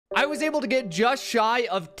I was able to get just shy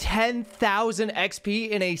of 10,000 XP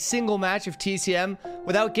in a single match of TCM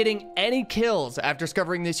without getting any kills after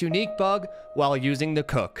discovering this unique bug while using the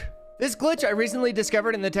cook. This glitch I recently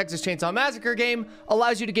discovered in the Texas Chainsaw Massacre game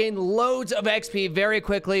allows you to gain loads of XP very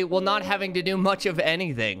quickly while not having to do much of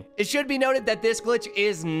anything. It should be noted that this glitch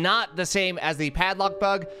is not the same as the padlock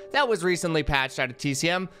bug that was recently patched out of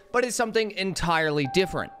TCM, but is something entirely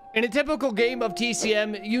different. In a typical game of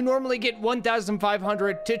TCM, you normally get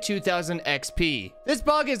 1,500 to 2,000 XP. This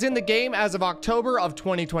bug is in the game as of October of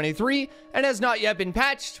 2023 and has not yet been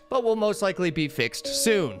patched, but will most likely be fixed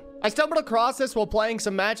soon. I stumbled across this while playing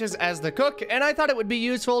some matches as the cook, and I thought it would be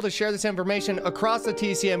useful to share this information across the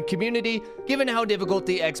TCM community, given how difficult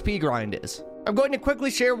the XP grind is. I'm going to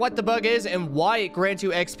quickly share what the bug is and why it grants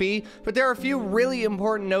you XP, but there are a few really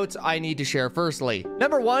important notes I need to share firstly.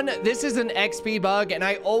 Number one, this is an XP bug, and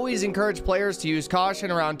I always encourage players to use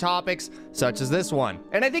caution around topics such as this one.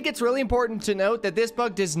 And I think it's really important to note that this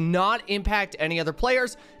bug does not impact any other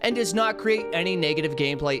players and does not create any negative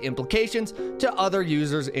gameplay implications to other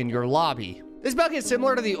users in your lobby. This bug is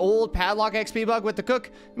similar to the old padlock XP bug with the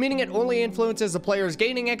cook, meaning it only influences the players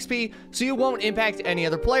gaining XP, so you won't impact any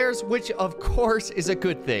other players, which of course is a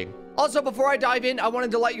good thing. Also, before I dive in, I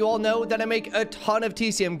wanted to let you all know that I make a ton of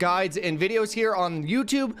TCM guides and videos here on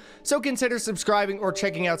YouTube, so consider subscribing or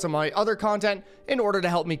checking out some of my other content in order to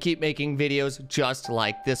help me keep making videos just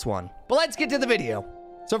like this one. But let's get to the video.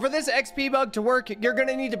 So for this XP bug to work, you're going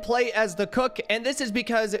to need to play as the cook, and this is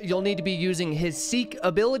because you'll need to be using his Seek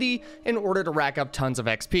ability in order to rack up tons of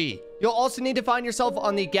XP. You'll also need to find yourself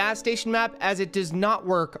on the gas station map, as it does not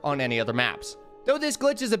work on any other maps. Though this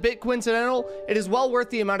glitch is a bit coincidental, it is well worth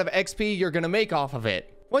the amount of XP you're going to make off of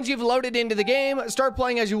it. Once you've loaded into the game, start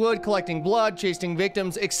playing as you would, collecting blood, chasing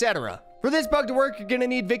victims, etc. For this bug to work, you're going to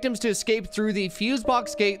need victims to escape through the fuse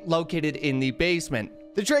box gate located in the basement.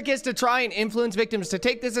 The trick is to try and influence victims to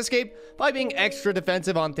take this escape by being extra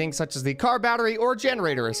defensive on things such as the car battery or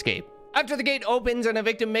generator escape. After the gate opens and a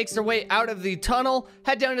victim makes their way out of the tunnel,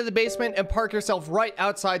 head down to the basement and park yourself right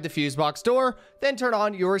outside the fuse box door, then turn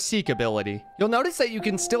on your Seek ability. You'll notice that you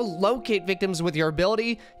can still locate victims with your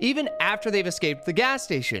ability even after they've escaped the gas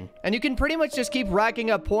station, and you can pretty much just keep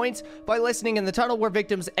racking up points by listening in the tunnel where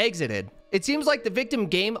victims exited. It seems like the victim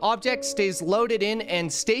game object stays loaded in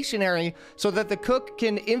and stationary so that the cook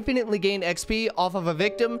can infinitely gain XP off of a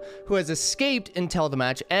victim who has escaped until the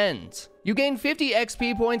match ends. You gain 50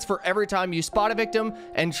 XP points for every time you spot a victim,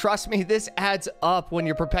 and trust me, this adds up when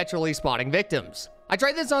you're perpetually spotting victims. I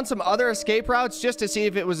tried this on some other escape routes just to see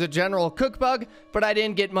if it was a general cook bug, but I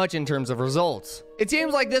didn't get much in terms of results. It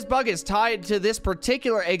seems like this bug is tied to this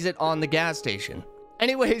particular exit on the gas station.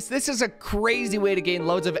 Anyways, this is a crazy way to gain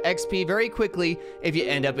loads of XP very quickly if you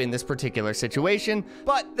end up in this particular situation,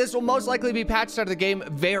 but this will most likely be patched out of the game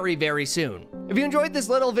very, very soon. If you enjoyed this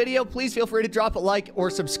little video, please feel free to drop a like or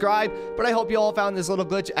subscribe, but I hope you all found this little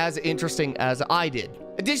glitch as interesting as I did.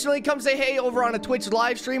 Additionally, come say hey over on a Twitch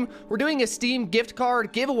live stream. We're doing a Steam gift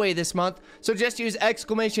card giveaway this month, so just use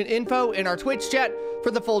 !info in our Twitch chat for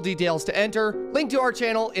the full details to enter. Link to our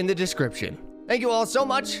channel in the description. Thank you all so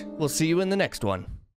much. We'll see you in the next one.